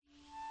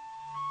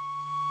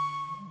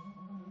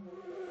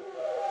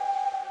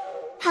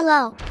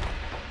Hello.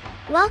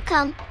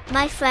 Welcome,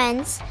 my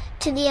friends,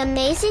 to the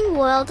amazing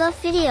world of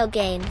video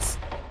games.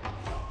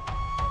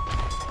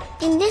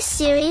 In this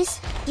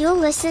series, you'll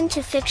listen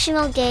to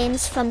fictional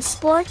games from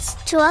sports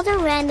to other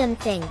random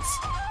things.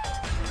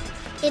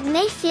 It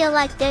may feel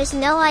like there's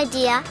no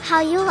idea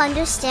how you'll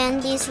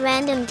understand these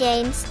random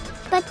games,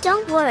 but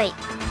don't worry.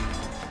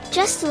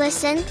 Just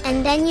listen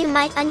and then you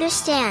might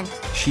understand.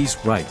 She's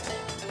right.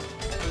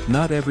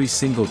 Not every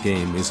single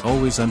game is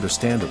always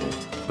understandable,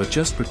 but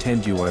just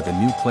pretend you are the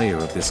new player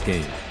of this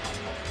game.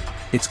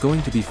 It's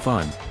going to be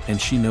fun, and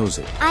she knows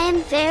it. I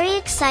am very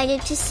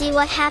excited to see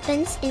what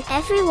happens in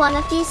every one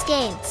of these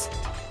games.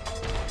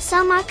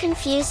 Some are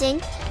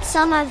confusing,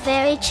 some are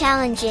very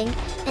challenging,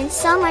 and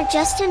some are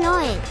just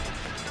annoying.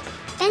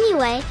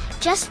 Anyway,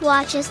 just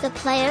watch as the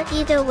player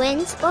either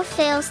wins or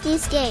fails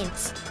these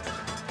games.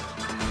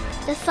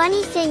 The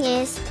funny thing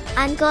is,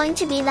 I'm going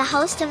to be the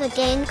host of a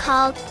game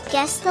called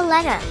Guess the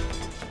Letter.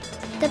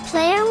 The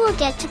player will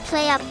get to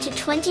play up to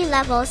 20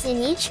 levels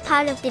in each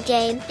part of the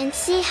game and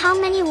see how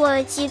many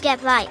words you get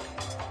right.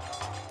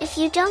 If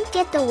you don't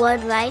get the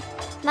word right,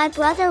 my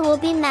brother will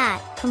be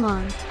mad. Come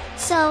on.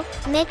 So,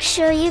 make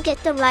sure you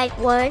get the right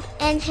word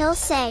and he'll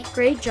say,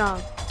 Great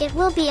job. It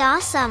will be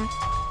awesome.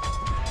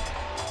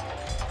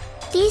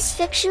 These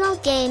fictional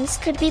games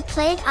could be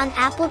played on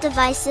Apple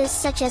devices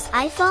such as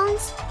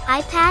iPhones,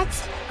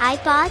 iPads,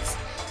 iPods,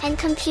 and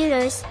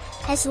computers,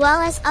 as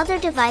well as other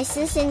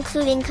devices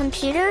including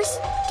computers,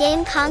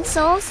 game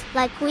consoles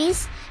like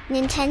Wii's,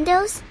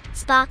 Nintendo's,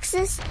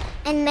 Xboxes,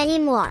 and many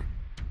more.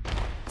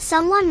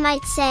 Someone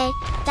might say,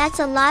 that's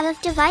a lot of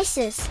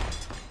devices.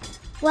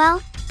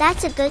 Well,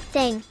 that's a good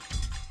thing.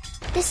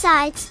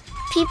 Besides,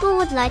 people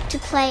would like to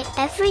play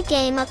every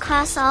game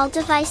across all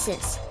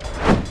devices.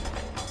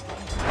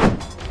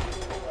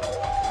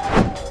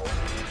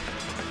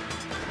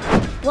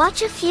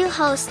 Watch a few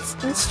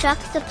hosts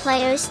instruct the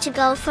players to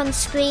go from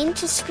screen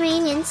to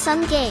screen in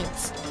some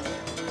games.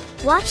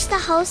 Watch the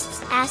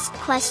hosts ask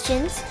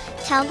questions,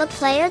 tell the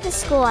player the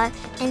score,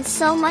 and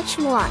so much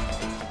more.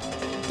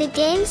 The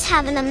games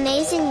have an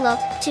amazing look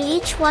to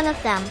each one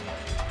of them.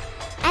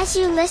 As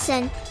you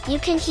listen, you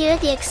can hear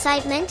the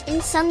excitement in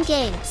some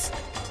games.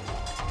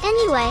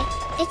 Anyway,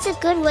 it's a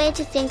good way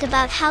to think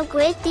about how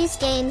great these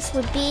games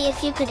would be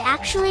if you could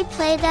actually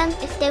play them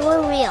if they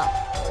were real.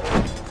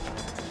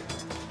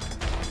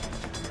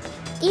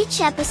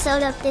 Each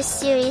episode of this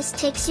series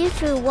takes you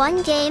through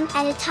one game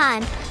at a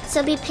time,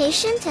 so be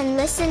patient and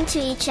listen to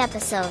each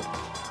episode.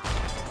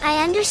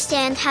 I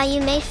understand how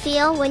you may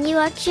feel when you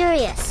are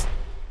curious.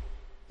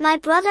 My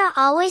brother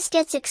always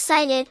gets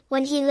excited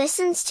when he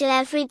listens to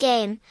every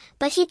game,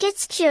 but he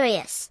gets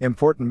curious.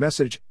 Important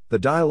message: the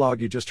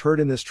dialogue you just heard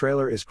in this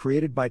trailer is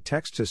created by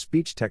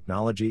text-to-speech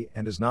technology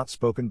and is not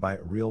spoken by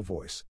a real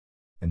voice.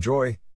 Enjoy!